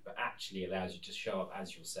desperately need, but actually allows you to show up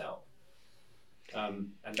as yourself.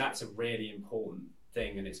 And that's a really important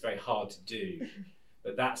thing, and it's very hard to do.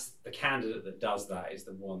 But that's the candidate that does that is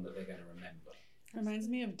the one that they're going to remember. Reminds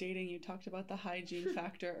me of dating. You talked about the hygiene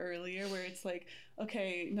factor earlier, where it's like,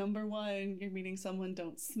 okay, number one, you're meeting someone,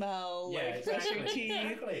 don't smell, brush your teeth.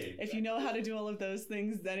 Exactly. If you know how to do all of those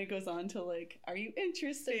things, then it goes on to like, are you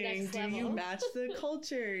interesting? Do you match the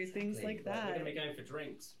culture? Things like that. We're going to be going for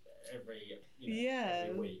drinks every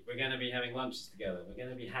week. We're going to be having lunches together. We're going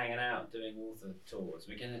to be hanging out, doing author tours.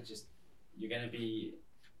 You're going to be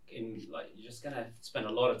you're just going to spend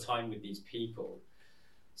a lot of time with these people.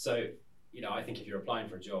 So, I think if you're applying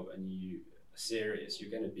for a job and you are serious,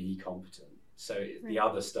 you're going to be competent. So the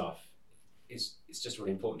other stuff it's just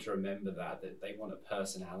really important to remember that they want a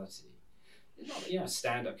personality. Not a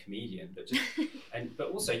stand-up comedian, but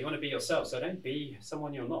but also you want to be yourself. So don't be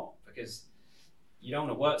someone you're not, because you don't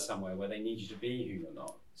want to work somewhere where they need you to be who you're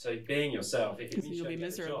not. So being yourself, if it means you'll be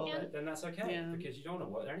miserable, then that's okay, because you don't want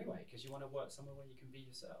to work there anyway, because you want to work somewhere where you can be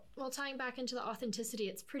yourself. Well, tying back into the authenticity,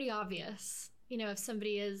 it's pretty obvious, if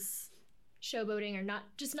somebody is showboating or not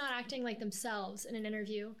acting like themselves in an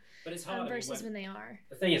interview. But it's hard versus when they are.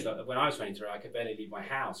 The thing is that when I was 23, I could barely leave my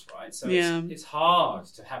house, right? So Yeah. it's hard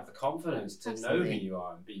to have the confidence to Absolutely. know who you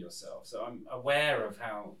are and be yourself. So I'm aware of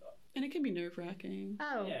how. And it can be nerve-wracking.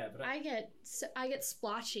 Oh, Yeah, but I get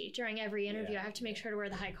splotchy during every interview. Yeah. I have to make sure to wear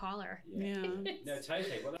the high collar. Yeah. No,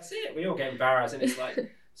 totally. Well, that's it. We all get embarrassed, and it's like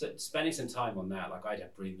so spending some time on that. Like I'd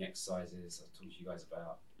have breathing exercises. I've talked to you guys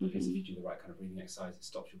about because if you do the right kind of breathing exercise, it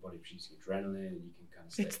stops your body producing adrenaline, and you can kind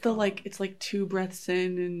of. It's like 2 breaths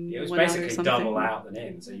in and it was 1 out or basically something. double out than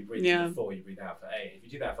in. So you breathe Yeah. in for 4, you breathe out for 8. If you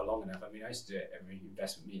do that for long enough, I mean, I used to do it every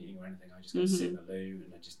investment meeting or anything. I just go sit in the loo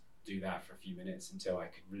and I just do that for a few minutes until I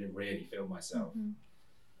could really feel myself in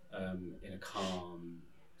a calm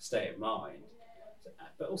state of mind.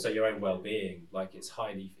 But also your own well-being. Like it's a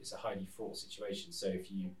highly fraught situation. So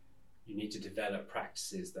if you need to develop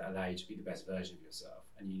practices that allow you to be the best version of yourself,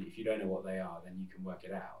 and if you don't know what they are, then you can work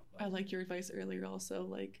it out. I like your advice earlier also,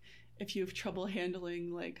 like if you have trouble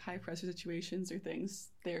handling like high pressure situations or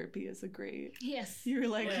things, therapy is a great. Yes. You were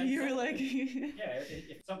like Yeah,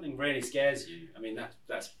 if something really scares you, I mean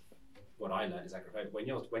that's what I learned is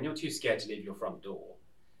agoraphobic. When you're too scared to leave your front door,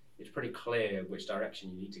 it's pretty clear which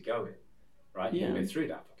direction you need to go in, right? You can go through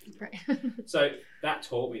that fucking door. Right. So that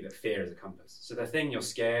taught me that fear is a compass. So the thing you're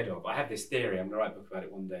scared of, I have this theory. I'm going to write a book about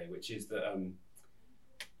it one day, which is that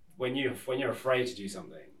when you're afraid to do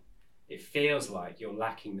something, it feels like you're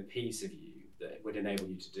lacking the piece of you that would enable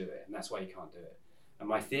you to do it, and that's why you can't do it. And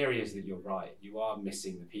my theory is that you're right. You are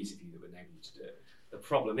missing the piece of you that would enable you to do it. The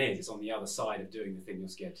problem is it's on the other side of doing the thing you're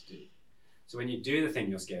scared to do. So when you do the thing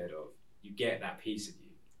you're scared of, you get that piece of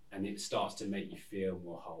you, and it starts to make you feel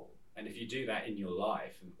more whole. And if you do that in your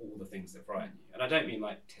life and all the things that frighten you, and I don't mean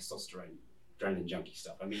like testosterone, adrenaline junkie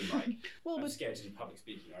stuff. I mean like I'm scared to do public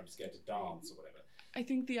speaking, or I'm scared to dance, or whatever. I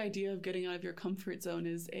think the idea of getting out of your comfort zone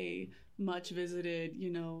is a much visited,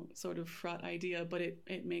 sort of fraught idea, but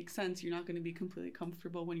it makes sense. You're not going to be completely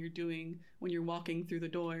comfortable when you're walking through the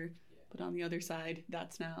door. But on the other side,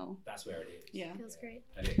 that's where it is. Yeah, feels great.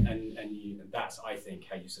 And that's, I think,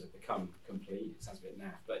 how you sort of become complete. It sounds a bit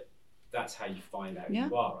naff, but that's how you find out who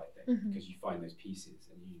you are, I think, because you find those pieces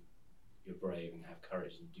and you're brave and have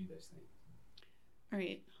courage and do those things. All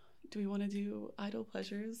right. Do we want to do idle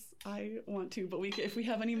pleasures? I want to, but if we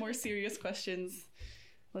have any more serious questions,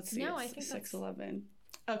 let's see. No, I think 6:11.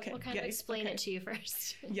 Okay. We'll kind of explain it to you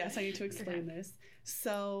first. Yes, I need to explain this.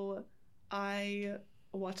 So I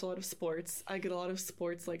watch a lot of sports. I get a lot of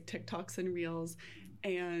sports like TikToks and Reels.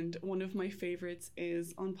 And one of my favorites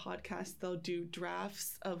is on podcasts, they'll do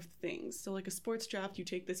drafts of things. So like a sports draft, you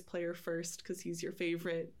take this player first because he's your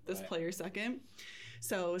favorite, this player second.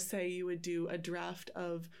 So say you would do a draft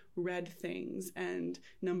of red things, and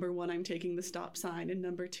number 1, I'm taking the stop sign, and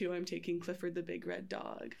number 2, I'm taking Clifford the Big Red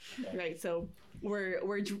Dog. Okay. Right? So we're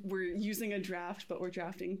using a draft, but we're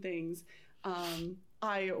drafting things.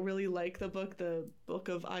 I really like the book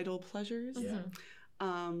of Idle Pleasures. Yeah.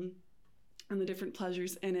 And the different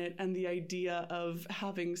pleasures in it, and the idea of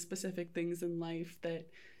having specific things in life that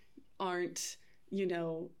aren't,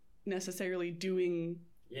 necessarily doing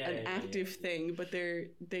an active thing, but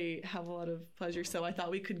they have a lot of pleasure. So I thought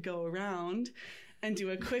we could go around and do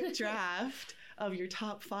a quick draft of your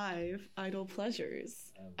top 5 idle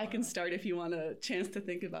pleasures. Oh, wow. I can start if you want a chance to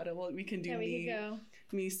think about it. Well, we can do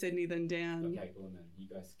me, Sydney, then Dan. Okay, go on then. You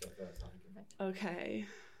guys go first. Okay.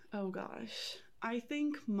 Oh gosh. I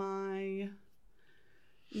think my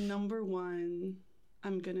number 1,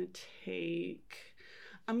 I'm gonna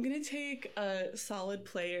take a solid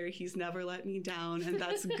player. He's never let me down, and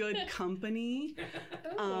that's good company.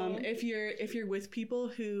 If you're with people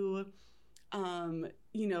who don't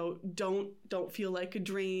feel like a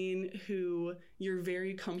drain, who you're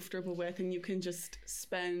very comfortable with, and you can just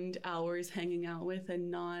spend hours hanging out with and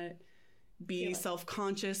not be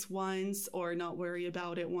self-conscious once or not worry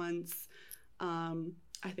about it once. I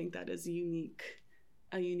think that is a unique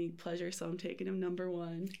pleasure, so I'm taking him number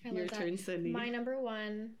 1. Your turn, Sydney. My number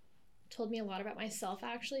 1 told me a lot about myself,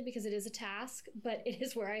 actually, because it is a task, but it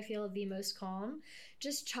is where I feel the most calm.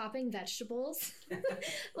 Just chopping vegetables,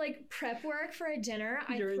 like prep work for a dinner.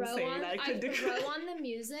 You're insane. I throw on the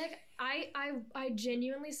music. I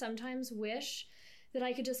genuinely sometimes wish that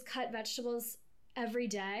I could just cut vegetables every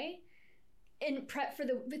day and prep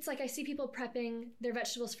it's like I see people prepping their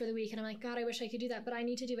vegetables for the week, and I'm like, God, I wish I could do that, but I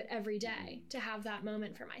need to do it every day to have that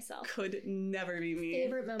moment for myself. Could never be me.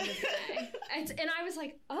 Favorite moment of the day. And I was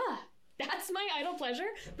like, that's my idle pleasure,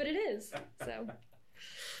 but it is. So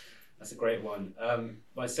that's a great one.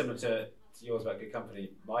 Mine's similar to yours about good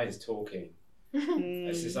company. Mine is talking.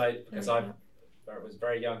 It's just because I was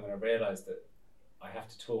very young when I realised that I have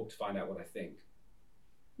to talk to find out what I think.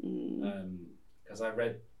 Because I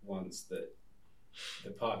read once that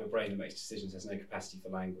the part of your brain that makes decisions has no capacity for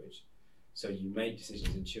language. So you make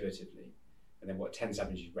decisions intuitively, and then what tends to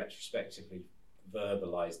happen is you retrospectively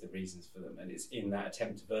verbalize the reasons for them, and it's in that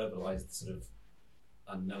attempt to verbalize the sort of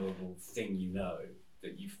unknowable thing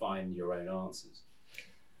that you find your own answers.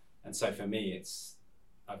 And so for me,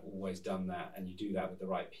 I've always done that, and you do that with the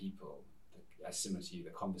right people, as similar to you,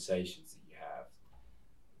 the conversations that you have.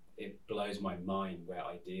 It blows my mind where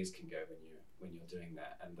ideas can go when you're doing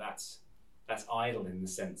that, and that's idle in the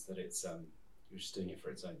sense that it's you're just doing it for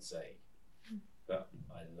its own sake. But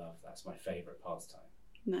that's my favorite pastime.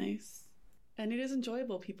 Nice. And it is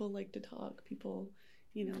enjoyable. People like to talk. People,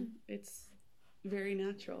 it's very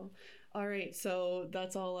natural. All right, so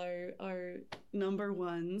that's all our number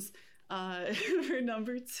ones. For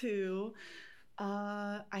number two,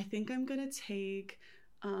 I think I'm gonna take,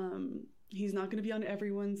 he's not gonna be on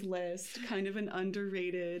everyone's list, kind of an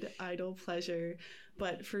underrated idle pleasure,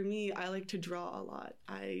 but for me, I like to draw a lot.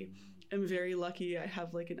 I am very lucky. I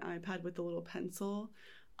have like an iPad with a little pencil.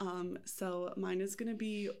 So mine is going to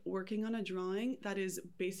be working on a drawing that is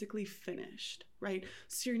basically finished, right?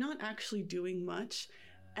 So you're not actually doing much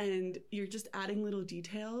and you're just adding little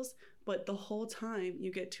details, but the whole time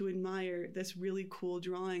you get to admire this really cool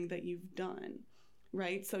drawing that you've done,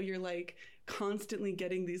 right? So you're like constantly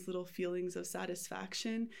getting these little feelings of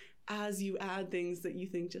satisfaction as you add things that you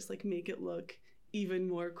think just like make it look even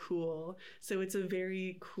more cool. So it's a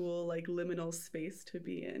very cool like liminal space to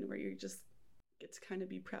be in where you're just get to kind of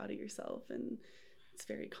be proud of yourself, and it's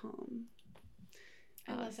very calm.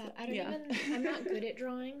 I love that. I'm not good at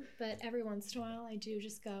drawing, but every once in a while I do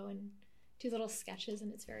just go and do little sketches,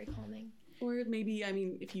 and it's very calming. Or maybe,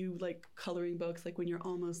 if you like coloring books, like when you're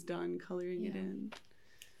almost done coloring it in.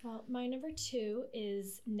 Well, my number two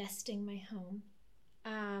is nesting my home.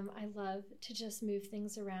 I love to just move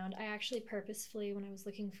things around. I actually purposefully, when I was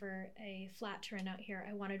looking for a flat to rent out here,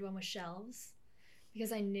 I wanted one with shelves,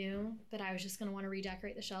 because I knew that I was just going to want to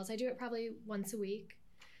redecorate the shelves. I do it probably once a week.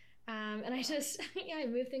 And I just, I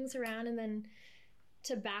move things around. And then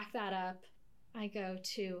to back that up, I go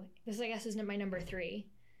to, this I guess is my number three,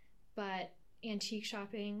 but antique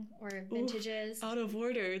shopping or vintages. Oof, out of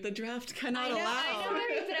order. The draft cannot allow. I know,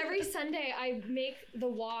 right? But every Sunday I make the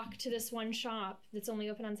walk to this one shop that's only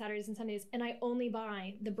open on Saturdays and Sundays, and I only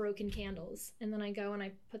buy the broken candles. And then I go and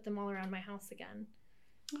I put them all around my house again.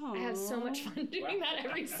 Aww. I have so much fun doing that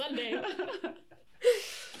every Sunday.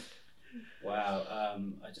 Wow.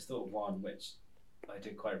 I just thought of one which I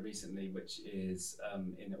did quite recently, which is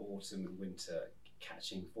in autumn and winter,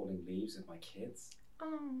 catching falling leaves with my kids.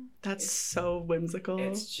 Oh, that's so whimsical.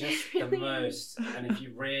 It's just the most, and if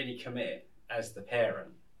you really commit as the parent,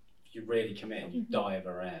 you dive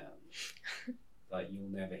around, like you'll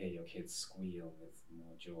never hear your kids squeal with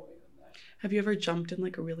more joy than that. Have you ever jumped in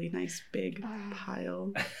like a really nice big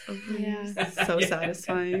pile of leaves? Yeah. So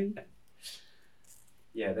satisfying.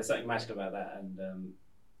 Yeah, there's something magical about that, and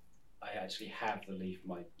I actually have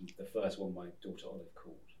the first one my daughter Olive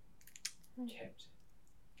kept.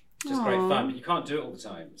 Just great fun, but you can't do it all the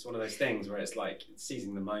time. It's one of those things where it's like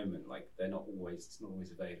seizing the moment. Like it's not always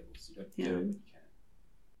available. So you have to do it when you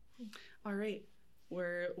can. All right,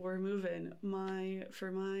 we're moving. My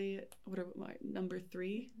number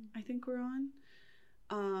three? I think we're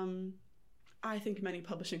on. I think many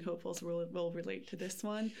publishing hopefuls will relate to this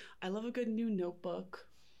one. I love a good new notebook.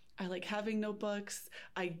 I like having notebooks.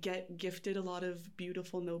 I get gifted a lot of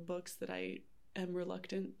beautiful notebooks that I am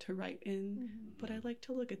reluctant to write in, but I like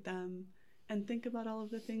to look at them and think about all of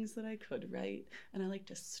the things that I could write, and I like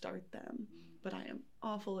to start them, but I am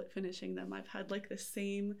awful at finishing them. I've had like the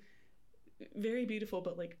same very beautiful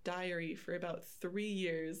but like diary for about 3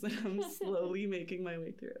 years, and I'm slowly making my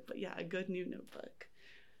way through it. But yeah, a good new notebook.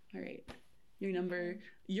 All right,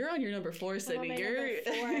 you're on your number 4, Sydney.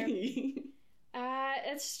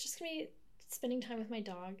 It's just gonna be spending time with my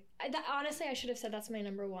dog. Honestly, I should have said that's my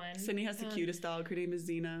number 1. Sydney has the cutest dog. Her name is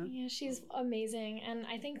Xena. Yeah, she's amazing. And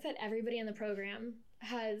I think that everybody in the program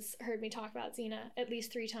has heard me talk about Xena at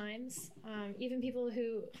least 3 times. Even people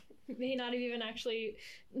who may not have even actually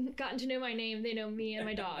gotten to know my name, they know me and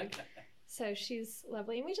my dog. So she's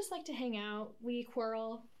lovely. And we just like to hang out. We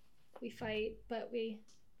quarrel. We fight. But we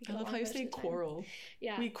I love how you say quarrel.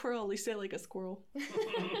 Yeah. We quarrel. We say it like a squirrel.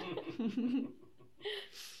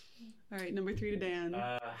 All right, number 3 to Dan.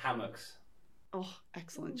 Hammocks. Oh,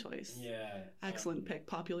 excellent choice. Yeah. Excellent pick.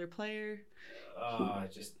 Popular player.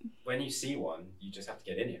 Just when you see one, you just have to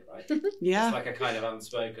get in it, right? Yeah. It's like a kind of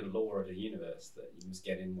unspoken law of the universe that you must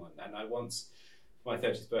get in one. And I once, for my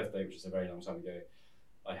 30th birthday, which was a very long time ago,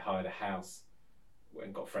 I hired a house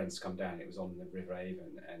and got friends to come down. It was on the River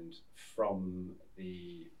Avon, and from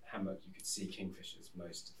the hammock you could see kingfishers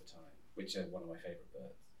most of the time, which are one of my favourite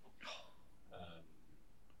birds.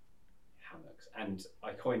 Hammocks, and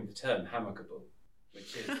I coined the term hammockable,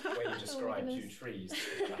 which is where you describe two trees.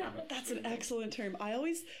 That's an excellent term.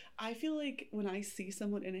 I feel like when I see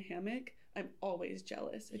someone in a hammock, I'm always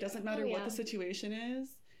jealous. It doesn't matter what the situation is.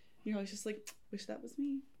 You're always just like, wish that was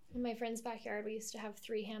me. In my friend's backyard, we used to have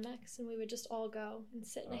 3 hammocks, and we would just all go and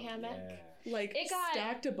sit in a hammock. Yeah. Like, it got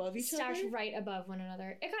stacked above each other? Stacked right above one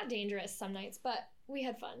another. It got dangerous some nights, but we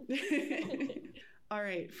had fun. All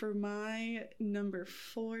right, for my number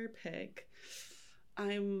 4 pick,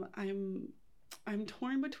 I'm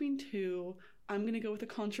torn between 2. I'm gonna go with a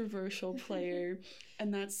controversial player,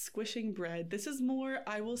 and that's squishing bread. This is more,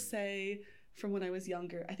 I will say, from when I was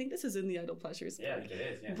younger. I think this is in the Idle Pleasures book. Yeah, it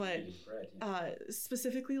is. Yeah, but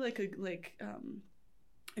specifically like a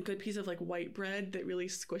good piece of like white bread that really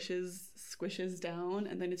squishes down,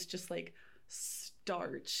 and then it's just like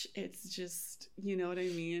starch. It's just, you know what I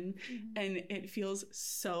mean? Mm-hmm. And it feels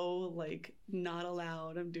so like not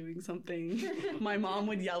allowed. I'm doing something my mom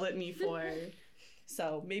would yell at me for.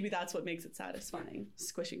 So maybe that's what makes it satisfying.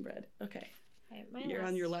 Squishing bread. Okay. You're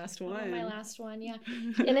on your last one. I'm on my last one, yeah.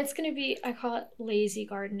 And it's going to be, I call it lazy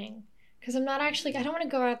gardening. Because I don't want to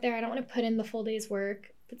go out there. I don't want to put in the full day's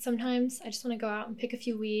work. But sometimes I just want to go out and pick a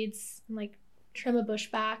few weeds and like trim a bush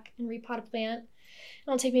back and repot a plant.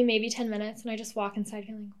 It'll take me maybe 10 minutes, and I just walk inside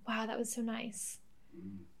feeling, wow, that was so nice.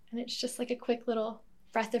 And it's just like a quick little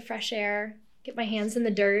breath of fresh air, get my hands in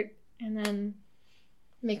the dirt, and then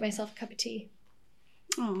make myself a cup of tea.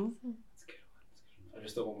 Oh, that's a good one. I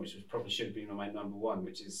just thought one which probably should have been on my number 1,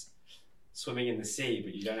 which is swimming in the sea,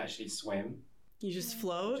 but you don't actually swim. You just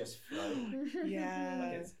float? You just float.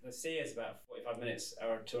 Yeah. Like the sea is about 45 minutes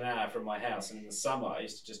or to an hour from my house, and in the summer I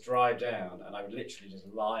used to just drive down, and I would literally just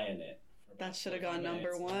lie in it. That should have gone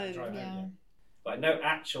number 1. Yeah. But no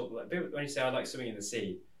actual, like, when you say I like swimming in the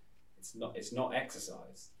sea, it's not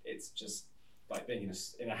exercise. It's just like being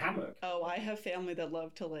in a hammock. Oh, I have family that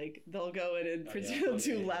love to they'll go in and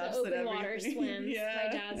do laps and everything. Open water swims. Yeah.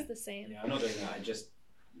 My dad's the same. Yeah, I'm not doing that. I'm just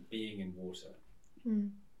being in water.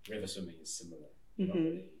 River swimming is similar. You're not really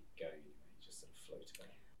going anywhere. You just sort of float about.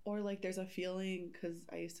 Or like there's a feeling, because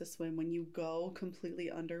I used to swim, when you go completely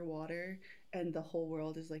underwater and the whole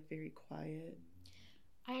world is like very quiet.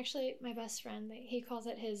 My best friend, he calls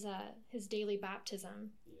it his daily baptism.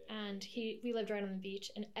 Yeah. And we lived right on the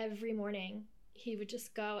beach, and every morning he would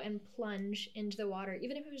just go and plunge into the water,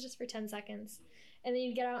 even if it was just for 10 seconds. And then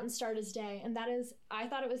you'd get out and start his day. And I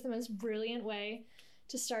thought it was the most brilliant way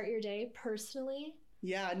to start your day personally.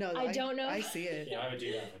 Yeah, no, I don't know. I see it. Yeah, I would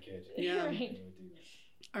do that if I could. Yeah. Right.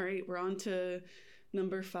 All right, we're on to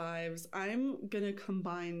number 5s. I'm going to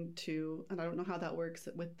combine 2, and I don't know how that works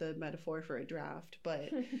with the metaphor for a draft, but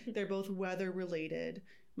they're both weather related.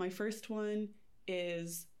 My first one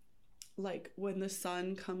is like when the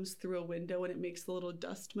sun comes through a window and it makes the little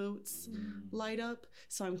dust motes light up.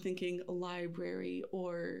 So I'm thinking a library,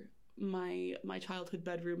 or my childhood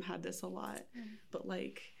bedroom had this a lot. But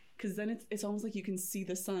like, because then it's almost like you can see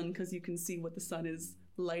the sun, because you can see what the sun is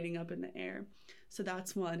lighting up in the air. So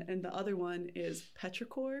that's one. And the other one is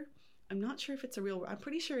petrichor. I'm not sure if it's a real word. I'm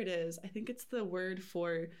pretty sure it is. I think it's the word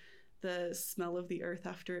for the smell of the earth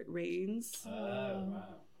after it rains. Oh, wow.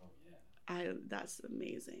 Oh, yeah. That's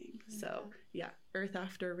amazing. Yeah. So, yeah, earth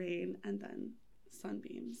after rain and then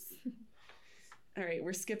sunbeams. All right,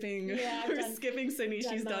 we're skipping. Yeah, skipping Sydney.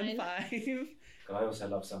 She's done 5. I also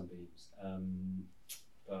love sunbeams.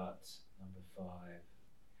 But number 5.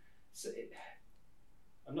 So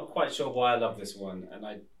I'm not quite sure why I love this one, and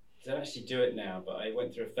I don't actually do it now, but I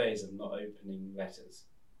went through a phase of not opening letters.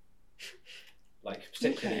 Like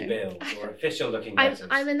particularly bills or official looking letters.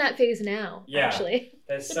 I'm in that phase now, actually.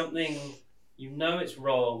 There's something, it's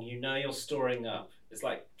wrong, you're storing up. It's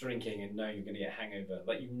like drinking and you're going to get hangover.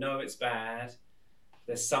 Like, it's bad.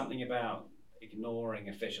 There's something about ignoring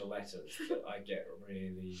official letters that I get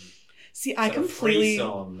really... See, I completely...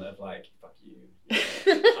 frisson of like, fuck you.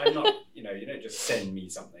 I'm not, you don't just send me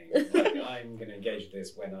something. Like, I'm going to engage with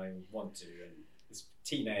this when I want to. And it's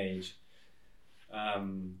teenage.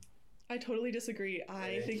 I totally disagree.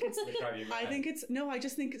 I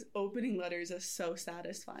just think opening letters is so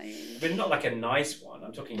satisfying. But not like a nice one.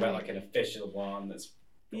 I'm talking about like an official one that's...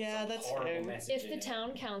 Yeah, that's fair. If the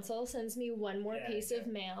town council sends me one more piece of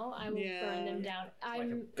mail, I will burn them down. Like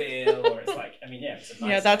a bill, or it's like, it's a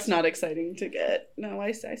nice that's not exciting to get. No,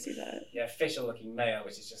 I see that. Yeah, official looking mail,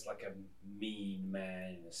 which is just like a mean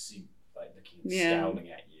man in a suit, like looking, scowling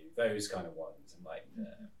at you. Those kind of ones. And like,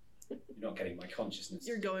 You're not getting my consciousness.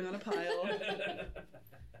 You're going on a pile.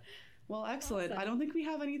 Well, excellent. Awesome. I don't think we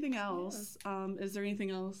have anything else. Is there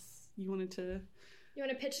anything else you wanted to You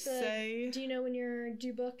want to pitch say? Do you know when your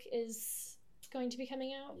due book is going to be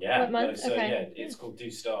coming out? Yeah. What month? It's called Do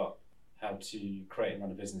Start: How to Create and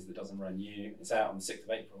Run a Business That Doesn't Run You. It's out on the 6th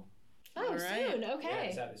of April. Oh, All right. soon. Okay. Yeah,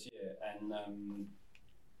 it's out this year. And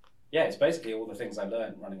it's basically all the things I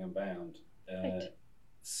learned running Unbound,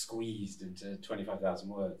 squeezed into 25,000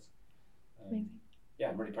 words. Amazing. Yeah,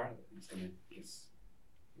 I'm really proud of it. It's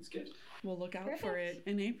good. We'll look out for it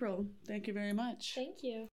in April. Thank you very much. Thank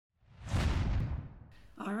you.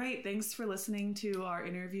 All right. Thanks for listening to our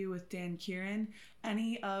interview with Dan Kieran.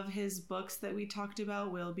 Any of his books that we talked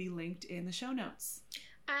about will be linked in the show notes.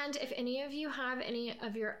 And if any of you have any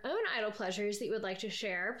of your own idle pleasures that you would like to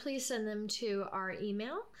share, please send them to our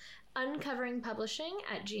email,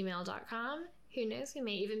 uncoveringpublishing@gmail.com. Who knows, we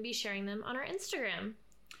may even be sharing them on our Instagram.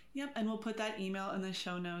 Yep, and we'll put that email in the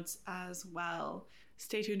show notes as well.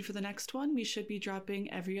 Stay tuned for the next one. We should be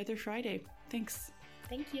dropping every other Friday. Thanks.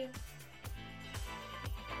 Thank you.